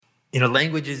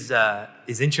Language is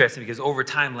interesting because over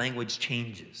time, language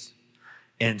changes.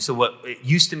 And so what it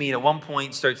used to mean at one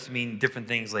point starts to mean different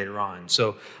things later on.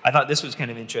 So I thought this was kind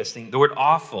of interesting. The word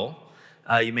awful,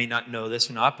 you may not know this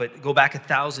or not, but go back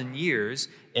 1,000 years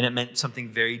and it meant something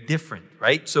very different,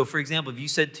 right? So for example, if you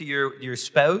said to your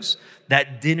spouse,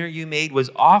 that dinner you made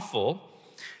was awful,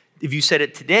 if you said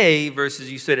it today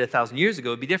versus you said it 1,000 years ago,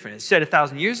 it'd be different. If you said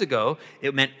 1,000 years ago,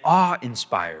 it meant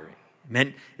awe-inspiring.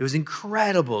 Meant it was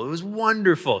incredible. It was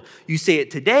wonderful. You say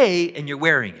it today and you're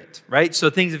wearing it, right? So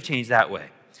things have changed that way.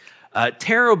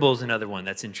 Terrible is another one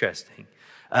that's interesting.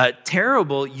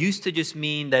 Terrible used to just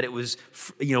mean that it was,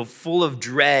 full of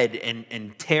dread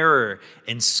and terror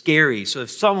and scary. So if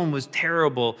someone was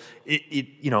terrible,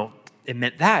 it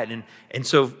meant that. And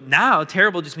so now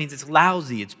terrible just means it's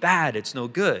lousy, it's bad, it's no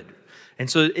good. And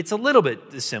so it's a little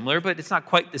bit similar, but it's not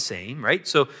quite the same, right?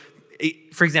 So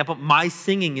for example, my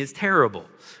singing is terrible,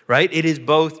 right? It is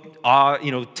both,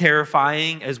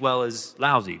 terrifying as well as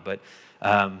lousy. But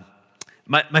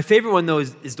my favorite one, though,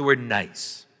 is the word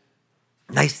nice.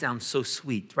 Nice sounds so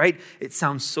sweet, right? It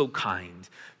sounds so kind.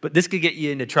 But this could get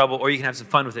you into trouble, or you can have some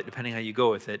fun with it, depending how you go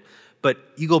with it. But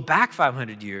you go back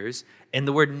 500 years, and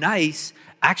the word nice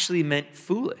actually meant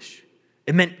foolish.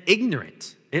 It meant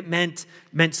ignorant. It meant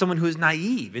someone who is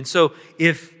naive. And so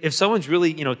if someone's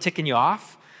really, ticking you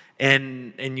off,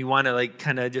 and you want to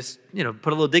kind of just, put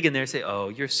a little dig in there and say, oh,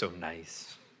 you're so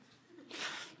nice.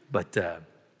 But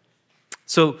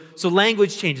so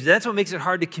language changes. That's what makes it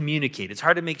hard to communicate. It's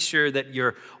hard to make sure that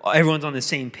everyone's on the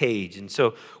same page. And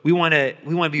so we want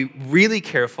to be really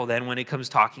careful then when it comes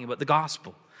talking about the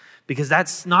gospel, because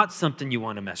that's not something you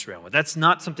want to mess around with. That's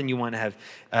not something you want to have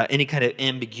any kind of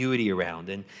ambiguity around.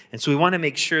 And so we want to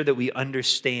make sure that we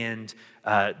understand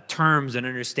terms and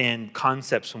understand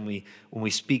concepts when we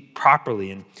speak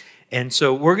properly. And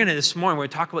so this morning, we're going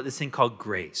to talk about this thing called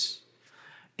grace.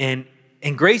 And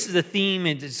grace is a theme,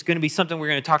 and it's going to be something we're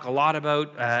going to talk a lot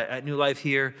about at New Life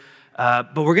here.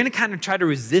 But we're going to kind of try to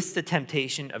resist the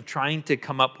temptation of trying to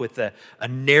come up with a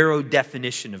narrow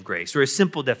definition of grace or a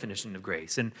simple definition of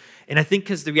grace. And I think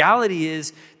because the reality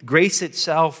is grace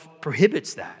itself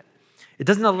prohibits that. It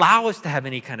doesn't allow us to have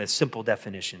any kind of simple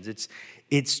definitions.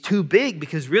 It's too big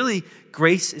because really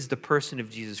grace is the person of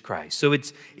Jesus Christ. So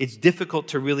it's difficult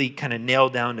to really kind of nail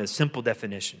down a simple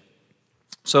definition.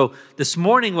 So this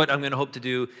morning, what I'm going to hope to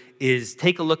do is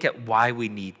take a look at why we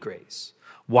need grace,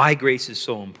 why grace is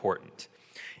so important.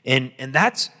 And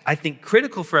that's, I think,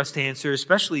 critical for us to answer,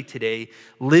 especially today,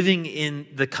 living in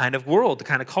the kind of world, the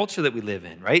kind of culture that we live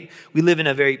in, right? We live in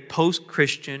a very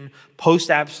post-Christian,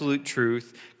 post-absolute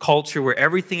truth culture where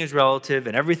everything is relative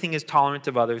and everything is tolerant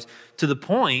of others, to the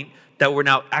point that we're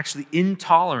now actually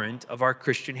intolerant of our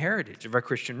Christian heritage, of our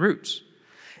Christian roots.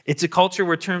 It's a culture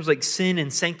where terms like sin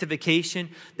and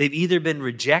sanctification, they've either been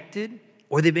rejected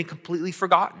or they've been completely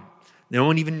forgotten. No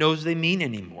one even knows they mean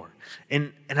anymore.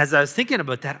 And as I was thinking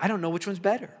about that, I don't know which one's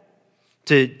better,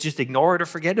 to just ignore it or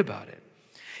forget about it.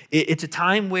 It's a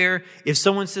time where if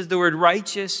someone says the word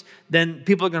righteous, then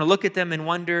people are going to look at them and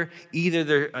wonder either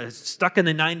they're stuck in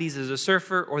the 90s as a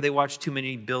surfer or they watched too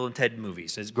many Bill and Ted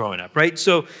movies as growing up, right?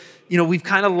 So, we've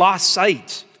kind of lost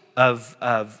sight of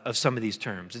some of these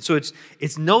terms. And so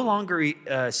it's no longer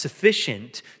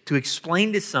sufficient to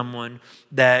explain to someone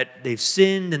that they've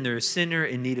sinned and they're a sinner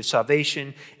in need of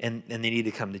salvation and they need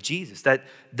to come to Jesus.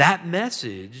 That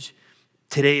message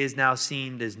today is now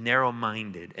seen as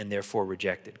narrow-minded and therefore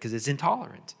rejected because it's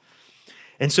intolerant.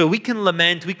 And so we can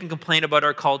lament, we can complain about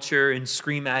our culture and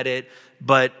scream at it,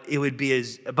 but it would be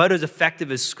about as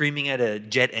effective as screaming at a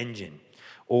jet engine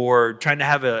or trying to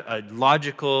have a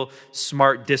logical,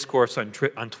 smart discourse on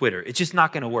Twitter. It's just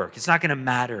not going to work. It's not going to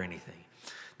matter anything.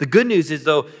 The good news is,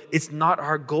 though, it's not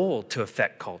our goal to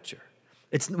affect culture.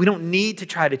 We don't need to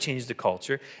try to change the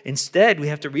culture. Instead, we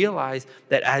have to realize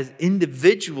that as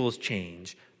individuals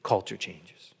change, culture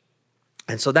changes.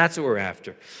 And so that's what we're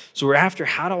after. So we're after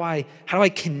how do I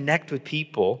connect with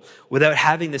people without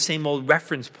having the same old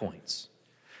reference points?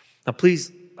 Now,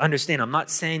 please understand, I'm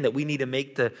not saying that we need to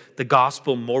make the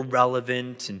gospel more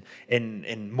relevant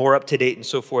and more up to date and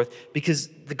so forth, because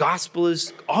the gospel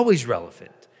is always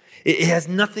relevant. It has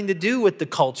nothing to do with the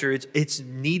culture. It's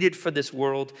needed for this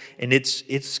world, and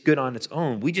it's good on its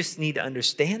own. We just need to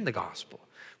understand the gospel.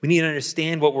 We need to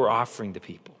understand what we're offering to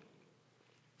people.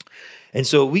 And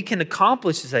so we can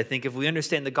accomplish this, I think, if we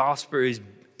understand the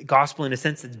gospel in a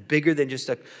sense that's bigger than just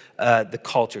the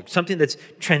culture, something that's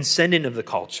transcendent of the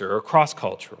culture or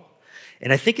cross-cultural.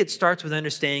 And I think it starts with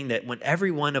understanding that when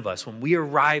every one of us, when we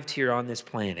arrived here on this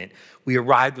planet, we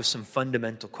arrived with some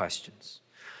fundamental questions.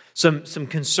 some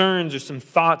concerns or some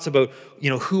thoughts about,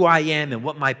 who I am and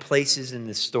what my place is in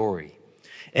this story.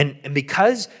 And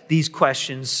because these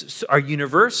questions are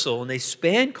universal and they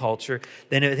span culture,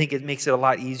 then I think it makes it a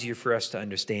lot easier for us to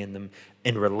understand them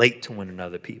and relate to one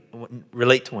another.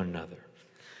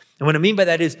 And what I mean by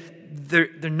that is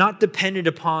they're not dependent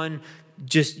upon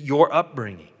just your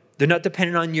upbringing. They're not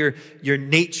dependent on your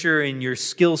nature and your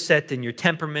skill set and your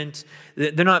temperament.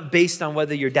 They're not based on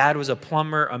whether your dad was a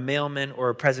plumber, a mailman, or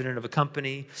a president of a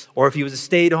company, or if he was a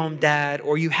stay-at-home dad,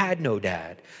 or you had no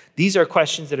dad. These are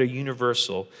questions that are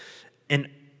universal. And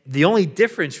the only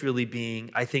difference really being,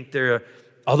 I think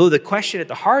although the question at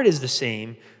the heart is the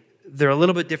same, they're a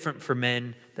little bit different for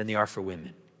men than they are for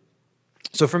women.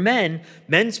 So for men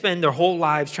spend their whole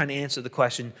lives trying to answer the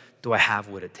question, do I have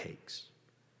what it takes?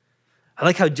 I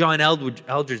like how John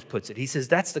Eldredge puts it. He says,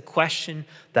 that's the question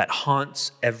that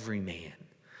haunts every man.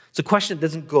 It's a question that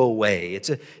doesn't go away. It's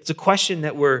a question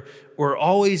that we're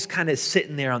always kind of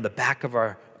sitting there on the back of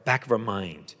our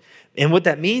mind. And what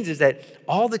that means is that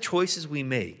all the choices we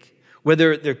make,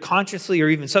 whether they're consciously or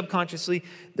even subconsciously,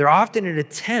 they're often an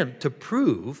attempt to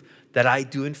prove that I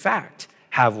do, in fact,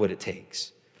 have what it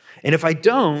takes. And if I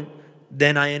don't,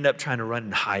 then I end up trying to run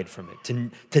and hide from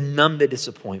it, to numb the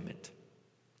disappointment.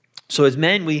 So as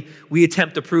men, we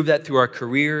attempt to prove that through our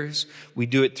careers. We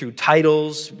do it through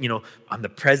titles. I'm the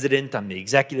president, I'm the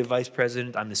executive vice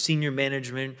president, I'm the senior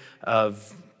management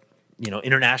of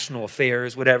international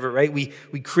affairs, whatever, right? We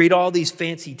create all these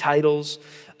fancy titles,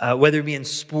 whether it be in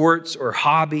sports or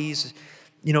hobbies.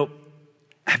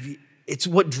 It's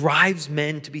what drives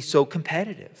men to be so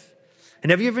competitive. And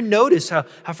have you ever noticed how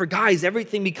for guys,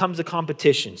 everything becomes a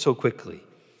competition so quickly?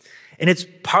 And it's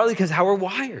partly because how we're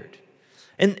wired.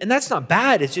 And that's not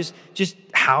bad. It's just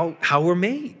how we're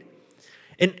made.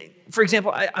 And for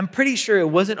example, I'm pretty sure it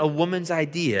wasn't a woman's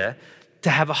idea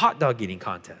to have a hot dog eating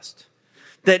contest.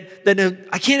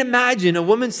 I can't imagine a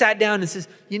woman sat down and says,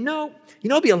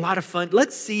 it'd be a lot of fun.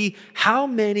 Let's see how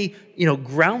many,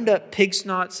 ground up pig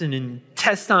snots and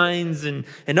intestines and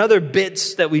other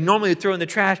bits that we normally would throw in the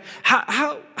trash.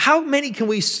 How many can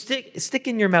we stick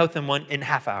in your mouth in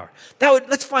half hour?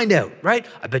 Let's find out, right?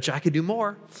 I bet you I could do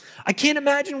more. I can't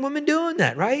imagine women doing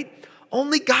that, right?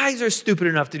 Only guys are stupid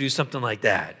enough to do something like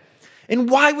that. And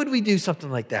why would we do something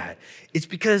like that? It's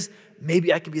because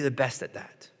maybe I can be the best at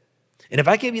that. And if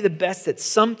I can be the best at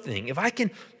something, if I can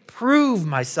prove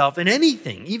myself in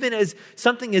anything, even as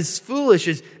something as foolish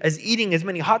as eating as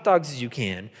many hot dogs as you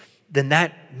can, then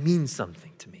that means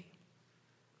something to me.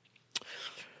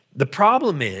 The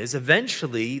problem is,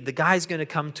 eventually, the guy's going to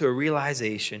come to a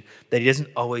realization that he doesn't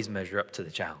always measure up to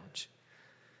the challenge.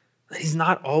 He's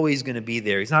not always going to be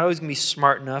there. He's not always going to be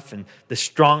smart enough and the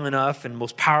strong enough and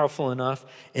most powerful enough.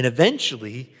 And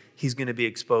eventually, he's going to be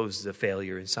exposed as a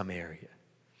failure in some area.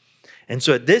 And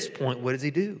so at this point, what does he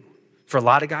do? For a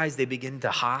lot of guys, they begin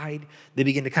to hide. They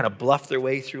begin to kind of bluff their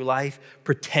way through life,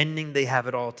 pretending they have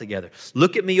it all together.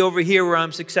 Look at me over here where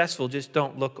I'm successful. Just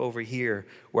don't look over here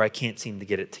where I can't seem to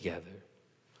get it together.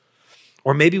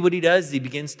 Or maybe what he does is he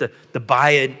begins to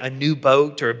buy a new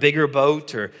boat or a bigger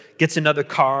boat or gets another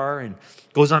car and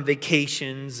goes on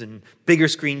vacations and bigger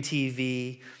screen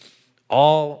TV,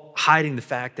 all hiding the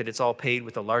fact that it's all paid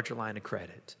with a larger line of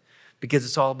credit because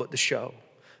it's all about the show.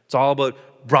 It's all about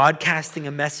broadcasting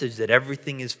a message that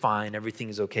everything is fine, everything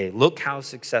is okay. Look how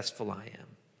successful I am.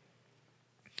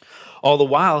 All the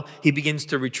while, he begins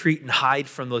to retreat and hide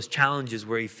from those challenges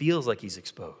where he feels like he's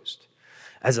exposed.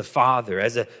 As a father,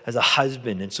 as a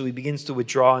husband. And so he begins to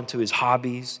withdraw into his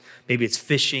hobbies. Maybe it's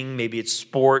fishing, maybe it's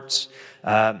sports.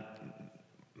 Because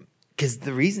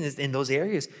the reason is in those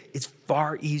areas, it's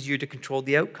far easier to control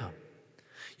the outcome.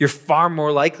 You're far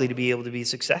more likely to be able to be a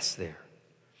success there.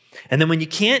 And then when you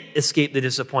can't escape the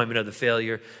disappointment of the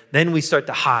failure, then we start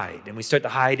to hide. And we start to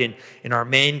hide in our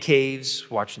man caves,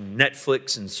 watching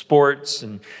Netflix and sports,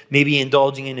 and maybe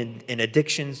indulging in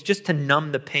addictions just to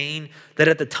numb the pain that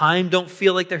at the time don't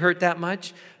feel like they hurt that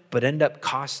much, but end up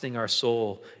costing our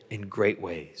soul in great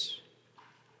ways.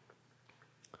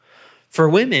 For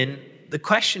women, the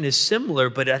question is similar,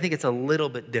 but I think it's a little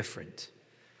bit different.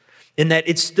 In that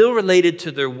it's still related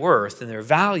to their worth and their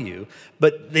value,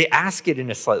 but they ask it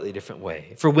in a slightly different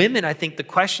way. For women, I think the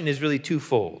question is really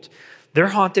twofold. They're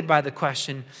haunted by the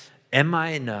question, am I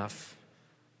enough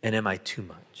and am I too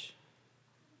much?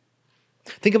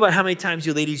 Think about how many times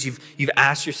you ladies, you've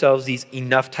asked yourselves these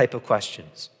enough type of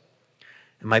questions.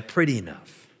 Am I pretty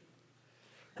enough?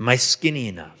 Am I skinny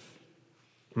enough?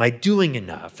 Am I doing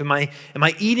enough? Am I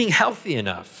eating healthy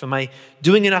enough? Am I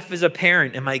doing enough as a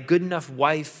parent? Am I a good enough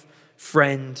wife,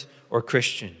 friend, or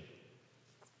Christian?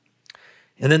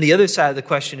 And then the other side of the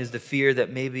question is the fear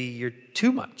that maybe you're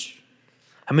too much.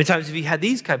 How many times have you had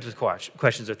these types of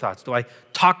questions or thoughts? Do I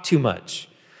talk too much?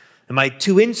 Am I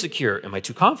too insecure? Am I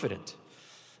too confident?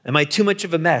 Am I too much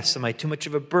of a mess? Am I too much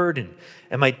of a burden?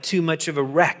 Am I too much of a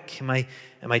wreck? Am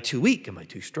I too weak? Am I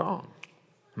too strong?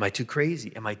 Am I too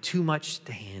crazy? Am I too much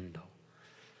to handle?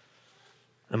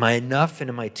 Am I enough and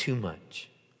am I too much?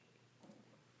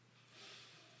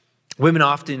 Women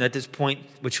often at this point,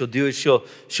 what she'll do is she'll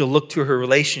look to her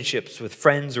relationships with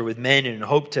friends or with men and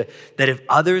hope that if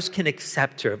others can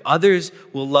accept her, if others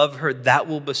will love her, that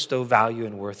will bestow value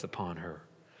and worth upon her.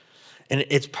 And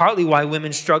it's partly why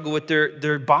women struggle with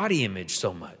their body image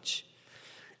so much.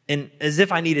 And as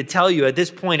if I need to tell you, at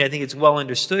this point, I think it's well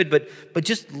understood, but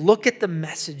just look at the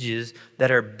messages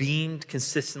that are beamed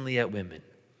consistently at women.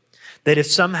 That if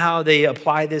somehow they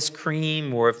apply this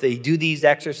cream or if they do these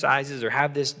exercises or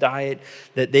have this diet,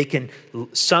 that they can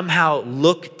somehow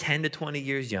look 10 to 20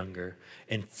 years younger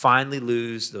and finally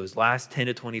lose those last 10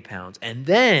 to 20 pounds. And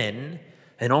then,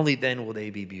 and only then, will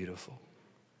they be beautiful.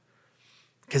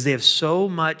 Because they have so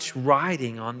much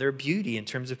riding on their beauty in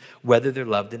terms of whether they're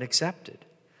loved and accepted.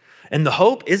 And the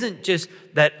hope isn't just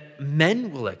that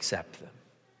men will accept them.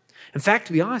 In fact,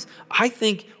 to be honest, I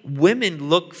think women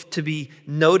look to be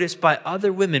noticed by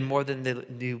other women more than they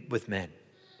do with men.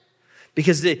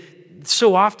 Because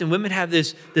so often women have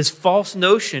this false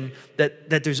notion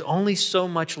that there's only so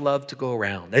much love to go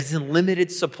around. That's in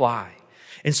limited supply.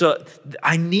 And so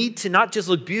I need to not just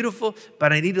look beautiful,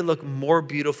 but I need to look more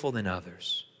beautiful than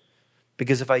others.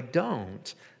 Because if I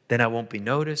don't, then I won't be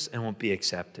noticed and won't be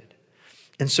accepted.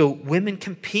 And so women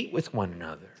compete with one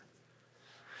another.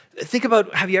 Think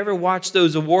about, have you ever watched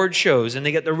those award shows and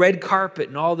they get the red carpet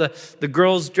and all the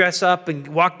girls dress up and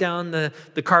walk down the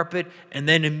carpet, and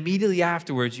then immediately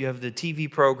afterwards you have the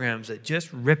TV programs that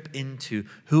just rip into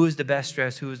who is the best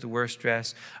dressed, who is the worst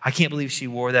dressed. I can't believe she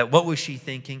wore that. What was she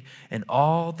thinking? And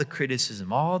all the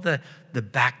criticism, all the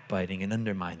backbiting and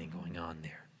undermining going on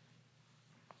there.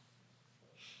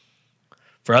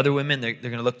 For other women, they're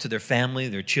going to look to their family,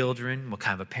 their children, what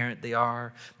kind of a parent they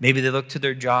are. Maybe they look to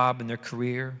their job and their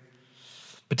career.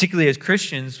 Particularly as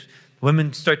Christians,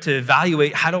 women start to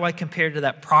evaluate, how do I compare to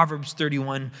that Proverbs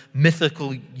 31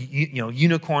 mythical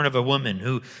unicorn of a woman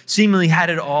who seemingly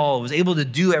had it all, was able to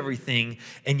do everything,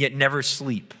 and yet never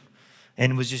sleep.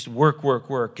 And was just work, work,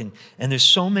 work. And there's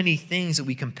so many things that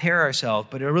we compare ourselves,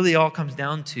 but it really all comes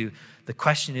down to the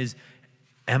question is,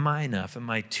 am I enough? Am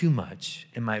I too much?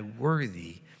 Am I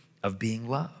worthy of being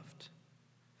loved?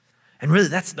 And really,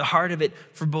 that's the heart of it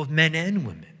for both men and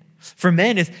women. For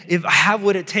men, if I have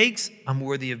what it takes, I'm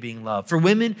worthy of being loved. For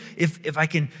women, if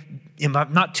I'm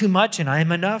not too much and I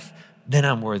am enough, then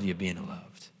I'm worthy of being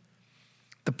loved.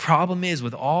 The problem is,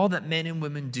 with all that men and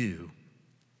women do,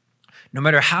 no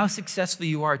matter how successful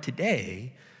you are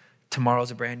today, tomorrow's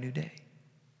a brand new day.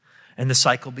 And the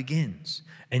cycle begins.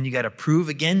 And you got to prove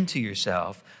again to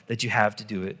yourself that you have to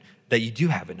do it, that you do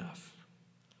have enough.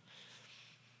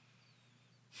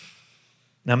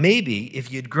 Now, maybe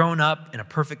if you'd grown up in a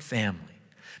perfect family,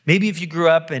 maybe if you grew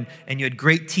up and you had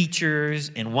great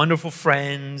teachers and wonderful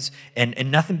friends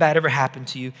and nothing bad ever happened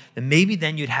to you, then maybe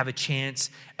then you'd have a chance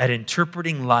at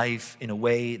interpreting life in a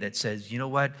way that says, you know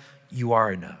what, you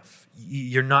are enough.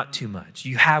 You're not too much.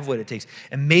 You have what it takes.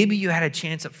 And maybe you had a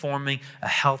chance at forming a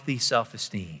healthy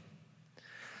self-esteem.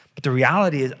 But the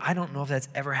reality is, I don't know if that's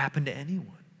ever happened to anyone.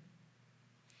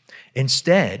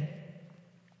 Instead,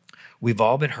 we've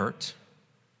all been hurt.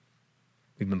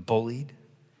 We've been bullied,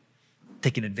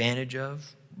 taken advantage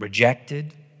of,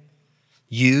 rejected,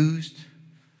 used,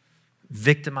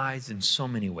 victimized in so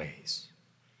many ways,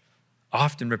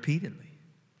 often repeatedly.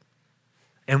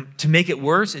 And to make it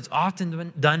worse, it's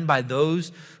often done by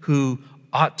those who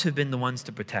ought to have been the ones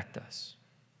to protect us,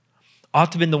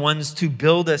 ought to have been the ones to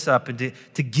build us up and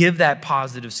to give that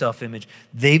positive self-image.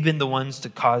 They've been the ones to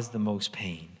cause the most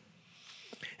pain.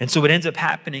 And so what ends up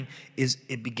happening is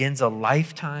it begins a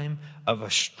lifetime of a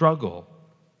struggle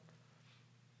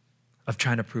of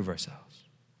trying to prove ourselves.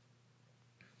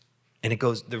 And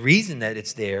the reason that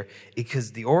it's there is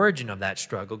because the origin of that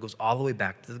struggle goes all the way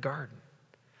back to the garden.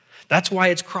 That's why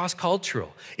it's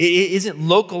cross-cultural. It isn't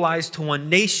localized to one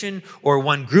nation or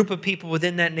one group of people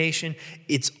within that nation.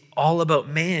 It's all about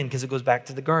man because it goes back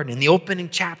to the garden. In the opening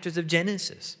chapters of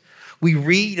Genesis, we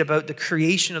read about the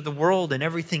creation of the world and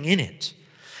everything in it.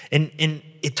 And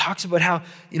it talks about how,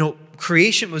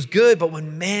 creation was good, but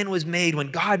when man was made, when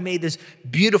God made this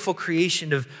beautiful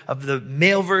creation of the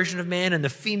male version of man and the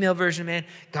female version of man,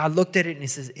 God looked at it and he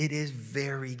says, it is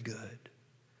very good.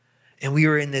 And we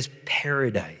were in this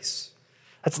paradise.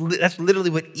 That's literally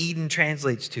what Eden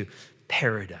translates to,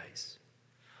 paradise.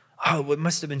 Oh, it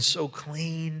must have been so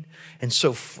clean and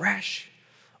so fresh.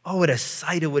 Oh, what a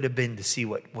sight it would have been to see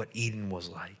what Eden was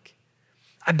like.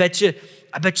 I bet you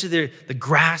the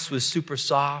grass was super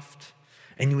soft.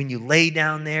 And when you lay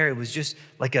down there, it was just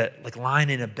like lying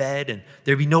in a bed, and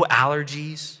there'd be no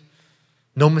allergies,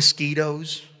 no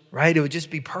mosquitoes, right? It would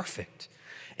just be perfect.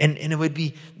 And it would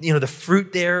be, the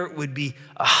fruit there would be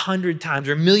 100 times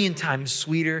or 1,000,000 times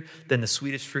sweeter than the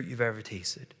sweetest fruit you've ever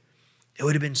tasted. It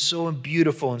would have been so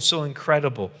beautiful and so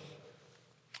incredible.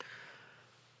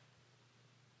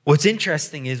 What's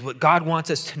interesting is what God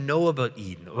wants us to know about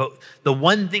Eden. The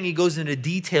one thing he goes into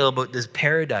detail about this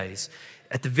paradise,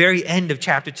 at the very end of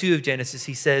chapter 2 of Genesis,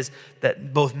 he says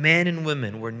that both man and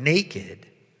woman were naked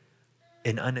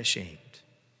and unashamed.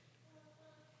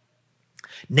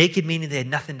 Naked meaning they had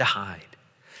nothing to hide.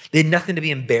 They had nothing to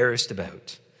be embarrassed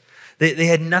about. They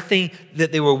had nothing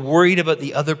that they were worried about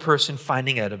the other person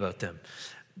finding out about them.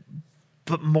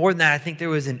 But more than that, I think there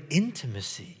was an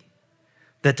intimacy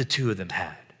that the two of them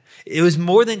had. It was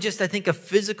more than just, I think, a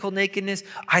physical nakedness.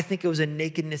 I think it was a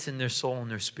nakedness in their soul and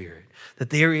their spirit,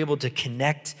 that they were able to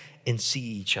connect and see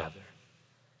each other.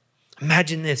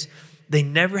 Imagine this. They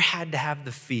never had to have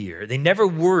the fear. They never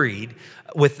worried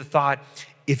with the thought,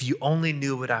 if you only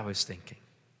knew what I was thinking.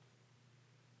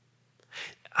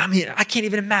 I mean, I can't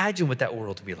even imagine what that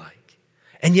world would be like.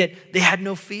 And yet they had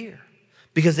no fear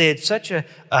because they had such a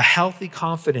healthy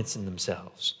confidence in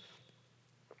themselves.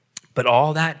 But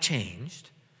all that changed.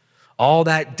 All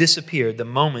that disappeared the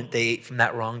moment they ate from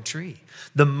that wrong tree.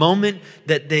 The moment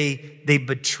that they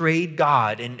betrayed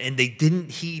God and they didn't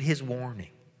heed his warning.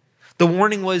 The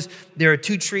warning was, there are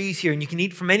 2 trees here and you can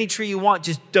eat from any tree you want.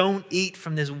 Just don't eat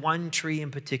from this one tree in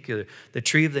particular, the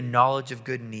tree of the knowledge of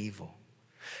good and evil.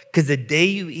 Because the day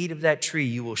you eat of that tree,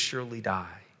 you will surely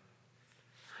die.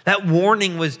 That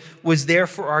warning was there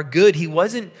for our good. He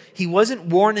wasn't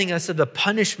warning us of the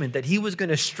punishment, that he was going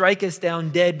to strike us down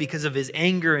dead because of his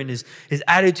anger and his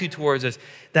attitude towards us.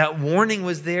 That warning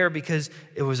was there because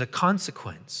it was a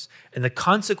consequence. And the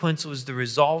consequence was the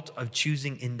result of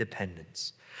choosing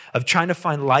independence, of trying to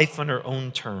find life on our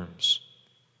own terms.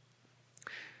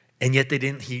 And yet they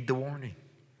didn't heed the warning.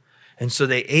 And so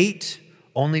they ate,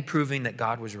 only proving that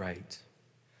God was right.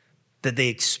 That they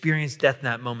experienced death in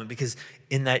that moment, because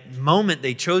in that moment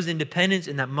they chose independence.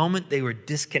 In that moment they were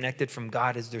disconnected from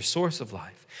God as their source of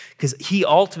life, because he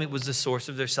ultimately was the source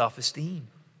of their self-esteem.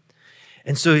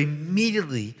 And so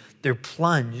immediately they're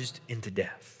plunged into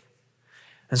death.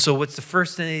 And so what's the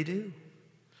first thing they do?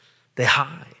 They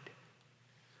hide.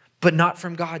 But not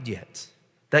from God yet.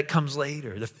 That comes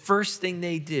later. The first thing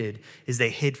they did is they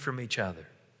hid from each other.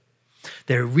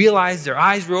 They realized their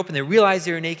eyes were open, they realized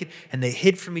they were naked, and they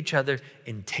hid from each other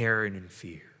in terror and in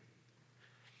fear.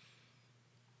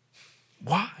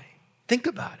 Why? Think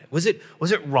about it. Was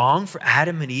it wrong for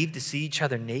Adam and Eve to see each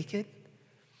other naked?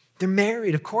 They're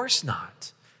married, of course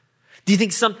not. Do you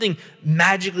think something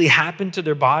magically happened to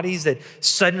their bodies that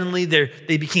suddenly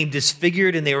they became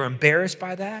disfigured and they were embarrassed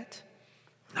by that?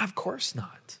 No, of course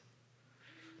not.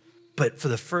 But for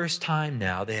the first time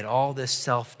now, they had all this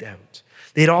self-doubt.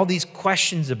 They had all these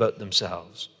questions about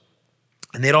themselves.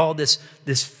 And they had all this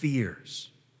fears.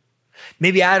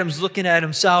 Maybe Adam's looking at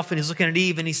himself and he's looking at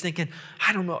Eve and he's thinking,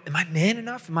 I don't know, am I man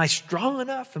enough? Am I strong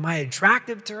enough? Am I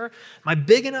attractive to her? Am I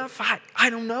big enough? I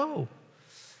don't know.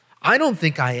 I don't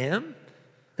think I am.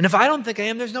 And if I don't think I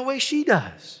am, there's no way she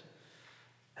does.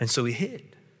 And so he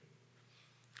hid.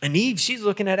 And Eve, she's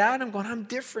looking at Adam going, I'm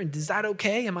different. Is that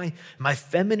okay? Am I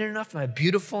feminine enough? Am I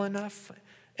beautiful enough?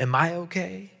 Am I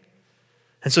okay?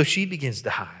 And so she begins to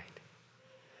hide.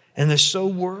 And they're so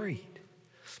worried.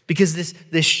 Because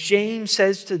this shame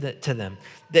says to them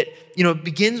that, it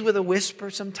begins with a whisper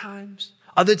sometimes.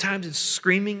 Other times it's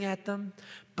screaming at them.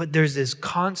 But there's this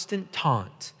constant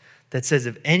taunt that says,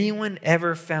 if anyone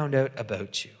ever found out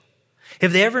about you,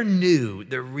 if they ever knew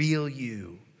the real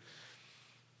you,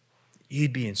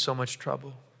 you'd be in so much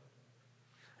trouble.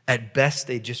 At best,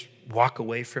 they'd just walk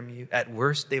away from you. At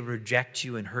worst, they would reject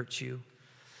you and hurt you.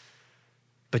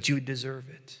 But you would deserve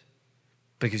it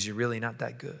because you're really not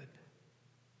that good.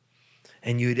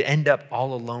 And you'd end up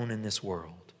all alone in this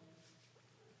world.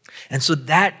 And so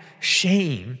that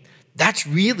shame, that's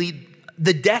really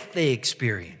the death they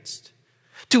experienced.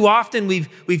 Too often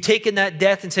we've taken that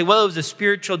death and say, well, it was a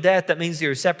spiritual death. That means they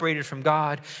were separated from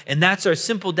God. And that's our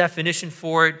simple definition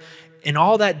for it. And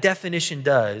all that definition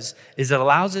does is it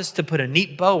allows us to put a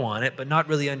neat bow on it, but not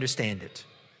really understand it.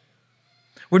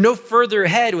 We're no further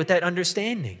ahead with that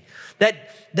understanding.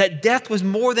 That death was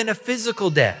more than a physical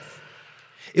death.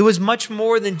 It was much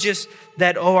more than just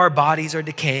that, our bodies are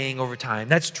decaying over time.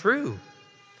 That's true.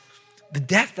 the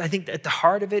death, I think at the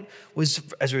heart of it was,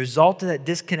 as a result of that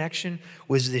disconnection,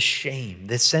 was this shame,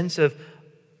 this sense of,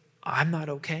 I'm not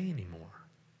okay anymore.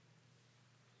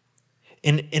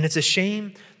 And it's a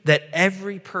shame that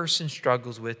every person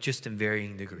struggles with, just in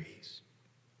varying degrees.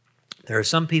 There are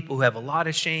some people who have a lot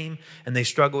of shame and they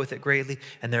struggle with it greatly,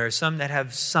 and there are some that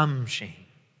have some shame.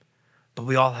 But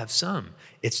we all have some.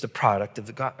 It's the product of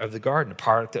the garden, a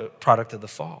product of the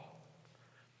fall.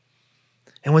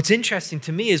 And what's interesting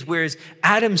to me is whereas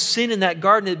Adam's sin in that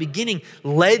garden at the beginning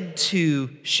led to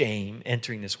shame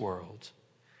entering this world,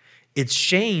 it's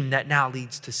shame that now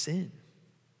leads to sin.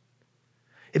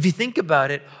 If you think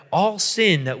about it, all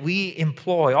sin that we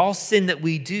employ, all sin that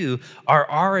we do are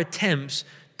our attempts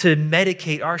to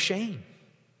medicate our shame,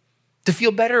 to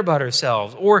feel better about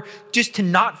ourselves, or just to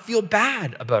not feel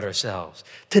bad about ourselves,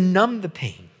 to numb the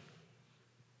pain.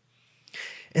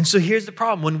 And so here's the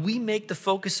problem. When we make the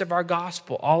focus of our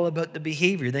gospel all about the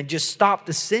behavior, then just stop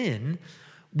the sin,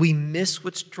 we miss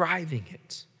what's driving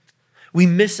it. We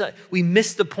miss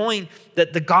the point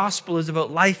that the gospel is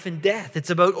about life and death. It's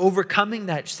about overcoming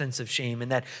that sense of shame and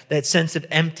that sense of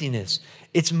emptiness.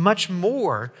 It's much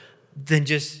more than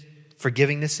just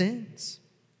forgiving the sins.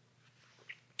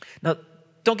 Now,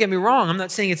 don't get me wrong. I'm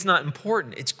not saying it's not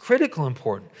important. It's critically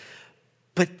important.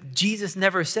 But Jesus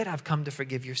never said, I've come to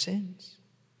forgive your sins.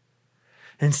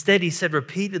 Instead, he said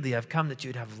repeatedly, I've come that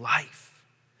you'd have life.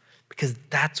 Because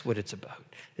that's what it's about.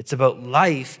 It's about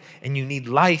life, and you need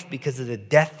life because of the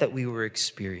death that we were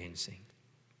experiencing.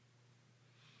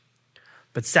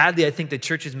 But sadly, I think the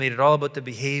church has made it all about the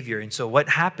behavior. And so what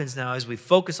happens now is we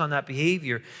focus on that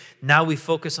behavior. Now we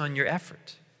focus on your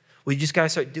effort. Well, you just got to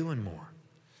start doing more.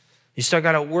 You still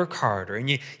got to work harder, and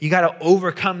you got to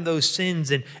overcome those sins,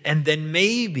 and then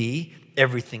maybe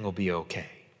everything will be okay.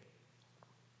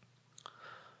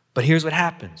 But here's what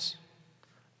happens.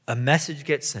 A message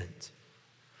gets sent.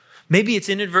 Maybe it's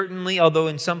inadvertently, although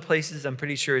in some places I'm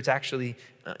pretty sure it's actually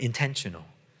intentional.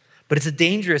 But it's a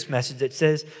dangerous message that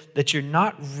says that you're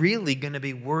not really going to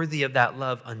be worthy of that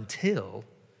love until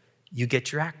you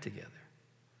get your act together.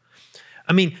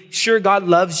 I mean, sure, God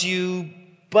loves you,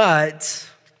 but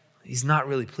he's not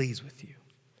really pleased with you.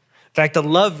 In fact, the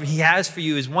love he has for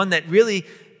you is one that really,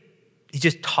 he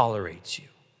just tolerates you.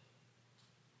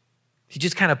 He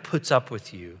just kind of puts up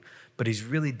with you, but he's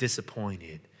really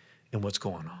disappointed in what's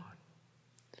going on.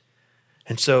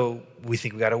 And so we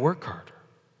think we got to work harder.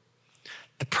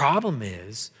 The problem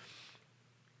is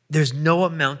there's no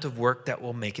amount of work that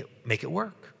will make it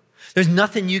work. There's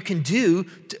nothing you can do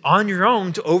on your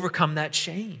own to overcome that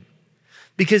shame.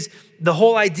 Because the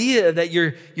whole idea that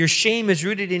your shame is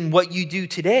rooted in what you do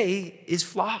today is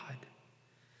flawed.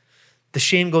 The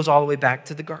shame goes all the way back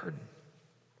to the garden.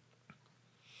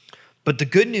 But the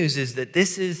good news is that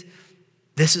this is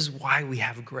why we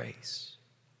have grace.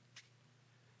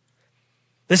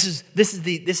 This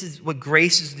is what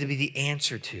grace is to be the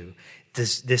answer to.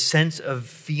 This sense of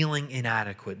feeling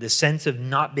inadequate, this sense of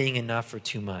not being enough or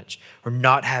too much, or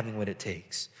not having what it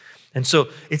takes. And so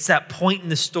it's that point in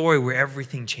the story where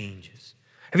everything changes.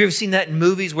 Have you ever seen that in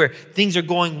movies where things are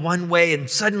going one way and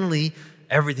suddenly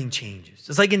everything changes?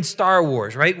 It's like in Star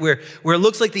Wars, right? Where it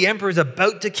looks like the Emperor is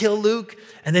about to kill Luke,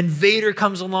 and then Vader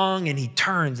comes along and he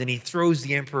turns and he throws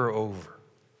the Emperor over.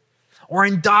 Or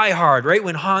in Die Hard, right?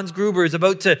 When Hans Gruber is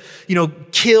about to,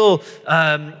 kill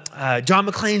John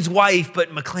McClane's wife,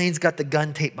 but McClane's got the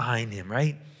gun taped behind him,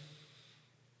 right?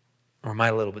 Or am I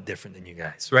a little bit different than you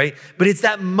guys, right? But it's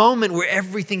that moment where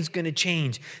everything's going to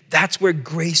change. That's where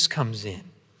grace comes in.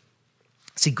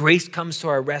 See, grace comes to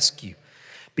our rescue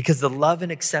because the love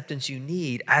and acceptance you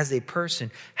need as a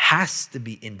person has to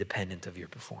be independent of your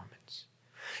performance.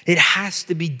 It has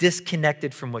to be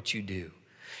disconnected from what you do.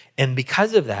 And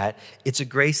because of that, it's a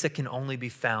grace that can only be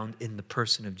found in the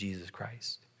person of Jesus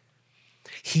Christ.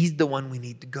 He's the one we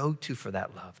need to go to for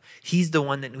that love. He's the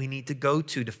one that we need to go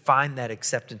to find that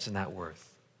acceptance and that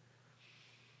worth.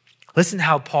 Listen to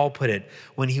how Paul put it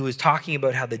when he was talking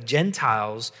about how the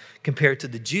Gentiles, compared to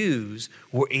the Jews,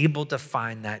 were able to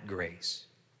find that grace.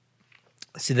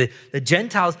 See, the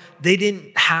Gentiles, they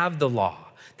didn't have the law.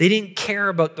 They didn't care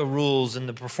about the rules and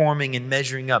the performing and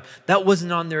measuring up. That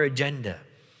wasn't on their agenda.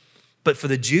 But for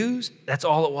the Jews, that's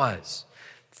all it was.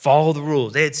 Follow the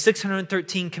rules. They had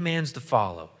 613 commands to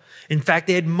follow. In fact,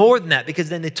 they had more than that because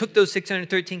then they took those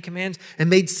 613 commands and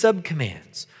made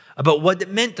sub-commands about what it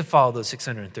meant to follow those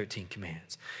 613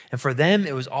 commands. And for them,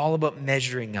 it was all about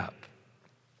measuring up.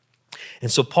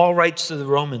 And so Paul writes to the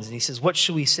Romans and he says, what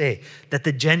should we say? That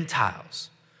the Gentiles,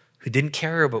 who didn't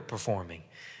care about performing,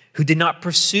 who did not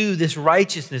pursue this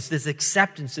righteousness, this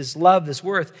acceptance, this love, this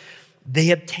worth,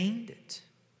 they obtained it.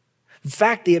 In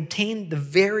fact, they obtained the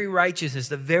very righteousness,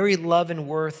 the very love and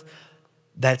worth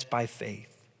that's by faith.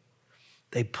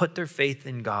 They put their faith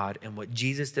in God, and what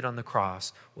Jesus did on the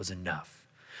cross was enough.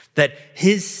 That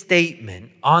his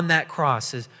statement on that cross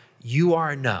says, you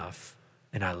are enough,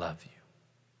 and I love you.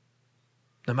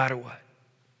 No matter what.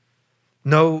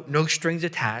 No strings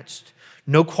attached,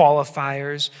 no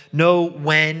qualifiers, no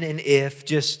when and if,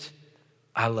 just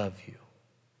I love you.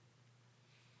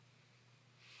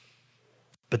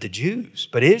 But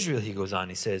Israel, he goes on,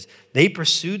 he says, they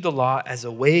pursued the law as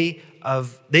a way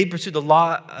of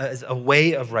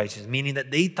righteousness, meaning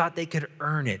that they thought they could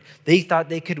earn it. They thought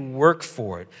they could work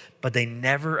for it, but they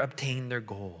never obtained their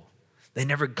goal. They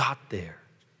never got there.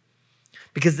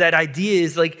 Because that idea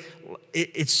is like,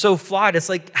 it's so flawed. It's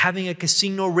like having a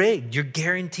casino rigged. You're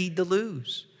guaranteed to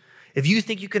lose. If you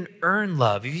think you can earn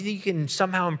love, if you think you can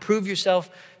somehow improve yourself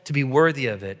to be worthy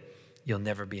of it, you'll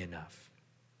never be enough.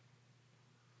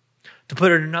 To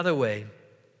put it another way,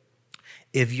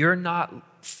 if you're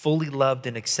not fully loved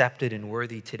and accepted and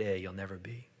worthy today, you'll never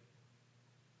be.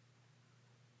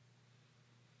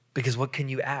 Because what can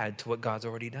you add to what God's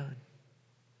already done?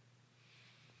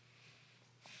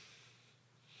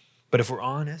 But if we're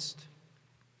honest,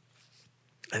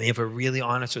 if we're really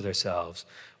honest with ourselves,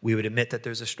 we would admit that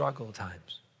there's a struggle at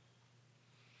times.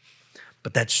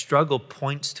 But that struggle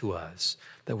points to us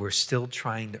that we're still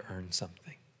trying to earn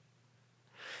something.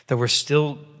 That we're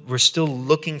still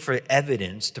looking for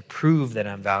evidence to prove that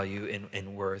I'm value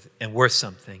and worth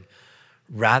something,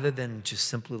 rather than just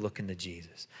simply looking to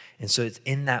Jesus. And so it's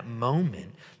in that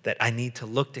moment that I need to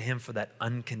look to him for that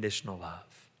unconditional love.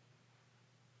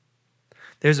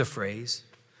 There's a phrase,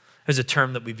 there's a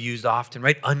term that we've used often,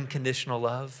 right? Unconditional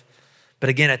love. But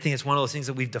again, I think it's one of those things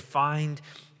that we've defined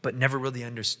but never really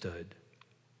understood.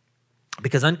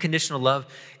 Because unconditional love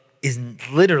is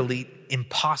literally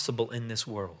impossible in this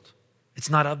world. It's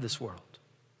not of this world.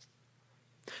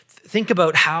 Think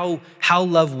about how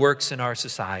love works in our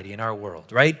society, in our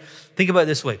world, right? Think about it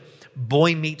this way.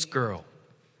 Boy meets girl.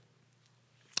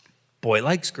 Boy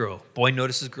likes girl. Boy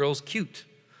notices girl's cute.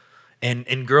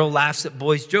 And girl laughs at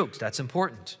boy's jokes. That's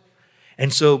important.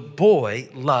 And so boy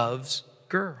loves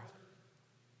girl.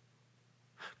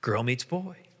 Girl meets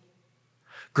boy.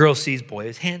 Girl sees boy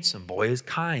as handsome. Boy is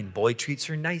kind. Boy treats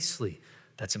her nicely.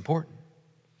 That's important.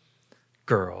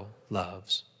 Girl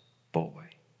loves boy.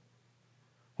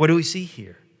 What do we see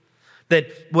here?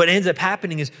 That what ends up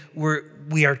happening is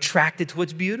we are attracted to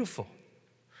what's beautiful.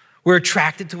 We're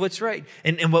attracted to what's right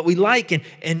and what we like.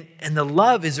 And the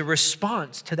love is a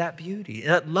response to that beauty.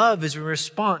 That love is a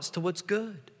response to what's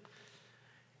good.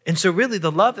 And so really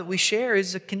the love that we share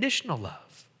is a conditional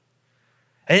love.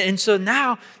 And so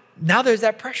now there's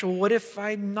that pressure. Well, what if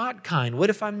I'm not kind? What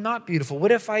if I'm not beautiful?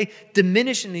 What if I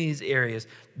diminish in these areas?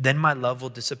 Then my love will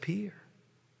disappear.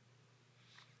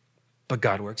 But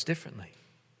God works differently.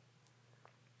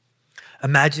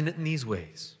 Imagine it in these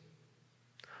ways.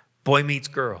 Boy meets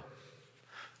girl.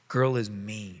 Girl is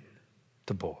mean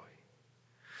to boy.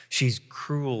 She's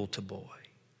cruel to boy.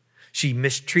 She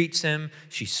mistreats him.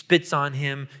 She spits on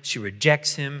him. She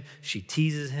rejects him. She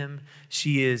teases him.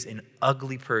 She is an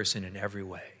ugly person in every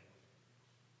way.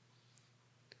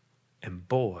 And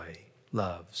boy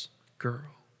loves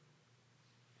girl.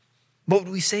 What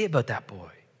would we say about that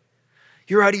boy?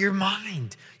 You're out of your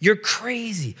mind. You're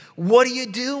crazy. What are you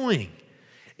doing?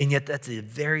 And yet that's the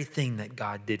very thing that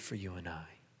God did for you and I.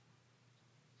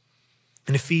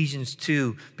 In Ephesians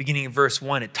 2, beginning in verse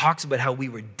 1, it talks about how we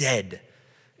were dead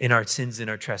in our sins and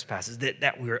our trespasses,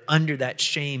 that we were under that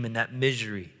shame and that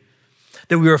misery,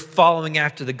 that we were following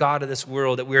after the God of this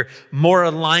world, that we were more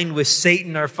aligned with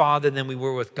Satan, our father, than we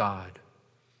were with God.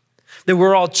 That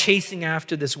we're all chasing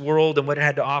after this world and what it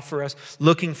had to offer us,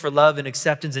 looking for love and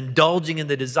acceptance, indulging in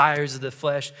the desires of the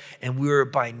flesh, and we were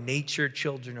by nature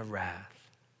children of wrath.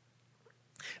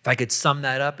 If I could sum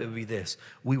that up, it would be this.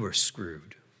 We were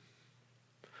screwed.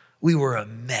 We were a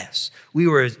mess. We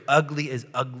were as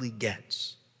ugly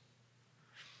gets.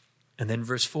 And then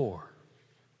verse 4.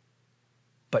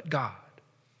 But God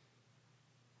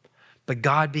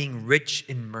being rich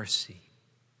in mercy,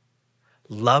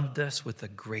 loved us with a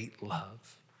great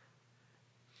love.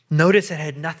 Notice it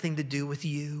had nothing to do with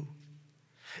you.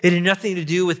 It had nothing to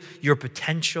do with your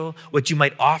potential, what you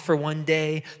might offer one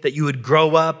day, that you would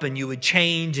grow up and you would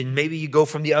change and maybe you go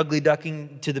from the ugly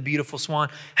duckling to the beautiful swan.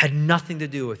 Had nothing to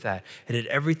do with that. It had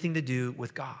everything to do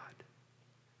with God.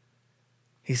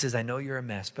 He says, I know you're a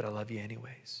mess, but I love you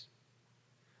anyways.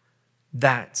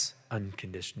 That's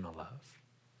unconditional love.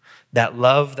 That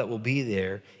love that will be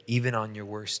there even on your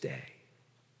worst day.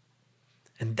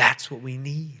 And that's what we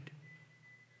need.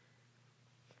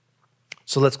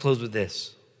 So let's close with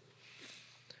this.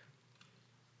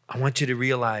 I want you to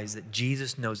realize that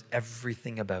Jesus knows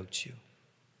everything about you.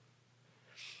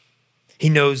 He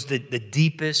knows the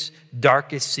deepest,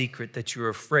 darkest secret that you're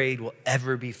afraid will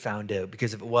ever be found out,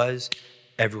 because if it was,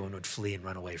 everyone would flee and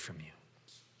run away from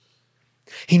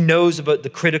you. He knows about the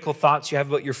critical thoughts you have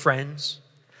about your friends.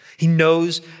 He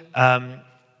knows that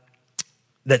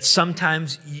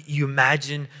sometimes you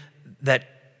imagine that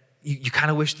you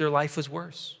kind of wish their life was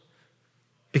worse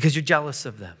because you're jealous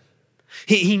of them.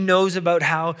 He knows about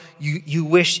how you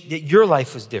wish that your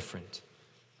life was different.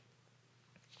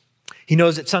 He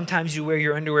knows that sometimes you wear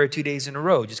your underwear 2 days in a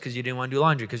row just because you didn't want to do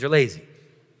laundry because you're lazy.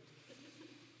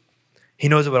 He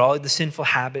knows about all of the sinful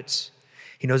habits.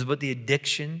 He knows about the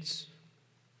addictions.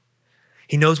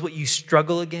 He knows what you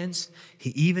struggle against. He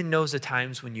even knows the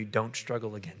times when you don't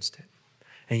struggle against it.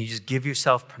 And you just give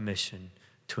yourself permission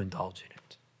to indulge in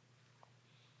it.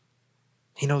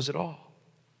 He knows it all.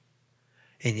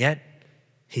 And yet,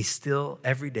 he still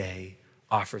every day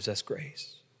offers us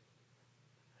grace.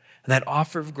 And that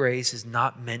offer of grace is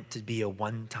not meant to be a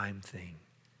one-time thing.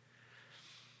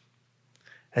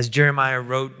 As Jeremiah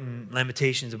wrote in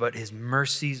Lamentations about his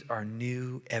mercies are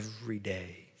new every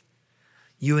day.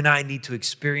 You and I need to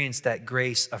experience that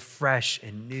grace afresh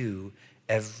and new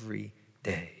every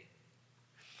day.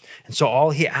 And so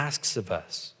all he asks of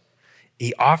us,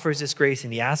 he offers this grace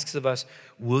and he asks of us,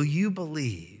 will you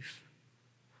believe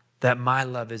that my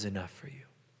love is enough for you?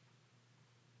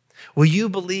 Will you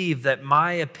believe that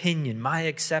my opinion, my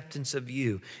acceptance of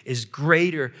you is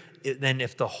greater than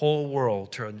if the whole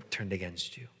world turned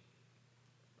against you?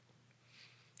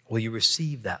 Will you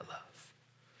receive that love?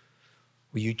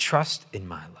 Will you trust in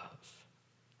my love?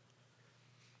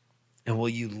 And will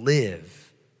you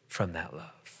live from that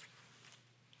love?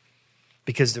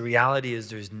 Because the reality is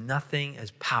there's nothing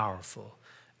as powerful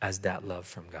as that love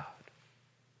from God.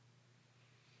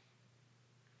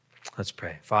 Let's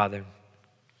pray. Father,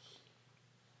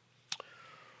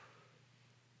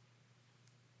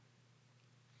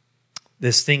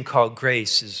 this thing called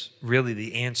grace is really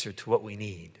the answer to what we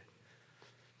need.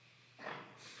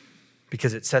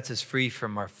 Because it sets us free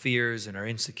from our fears and our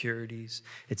insecurities.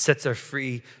 It sets us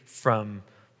free from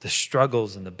the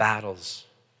struggles and the battles.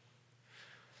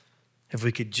 If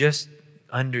we could just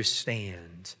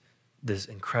understand this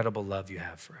incredible love you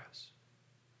have for us.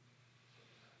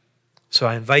 So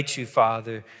I invite you,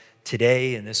 Father,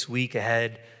 today and this week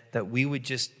ahead, that we would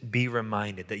just be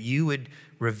reminded, that you would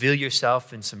reveal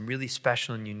yourself in some really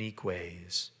special and unique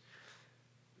ways.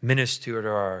 Minister to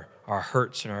our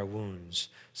hurts and our wounds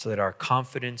so that our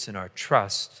confidence and our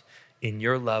trust in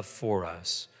your love for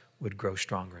us would grow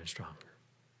stronger and stronger.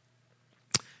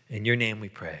 In your name we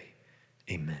pray.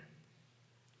 Amen.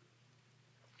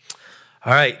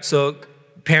 All right, so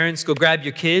parents, go grab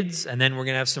your kids, and then we're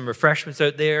going to have some refreshments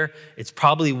out there. It's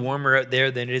probably warmer out there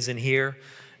than it is in here.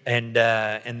 And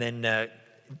then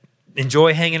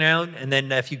enjoy hanging out. And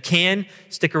then if you can,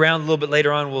 stick around a little bit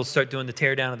later on. We'll start doing the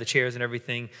tear down of the chairs and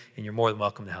everything. And you're more than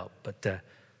welcome to help. But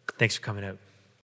thanks for coming out.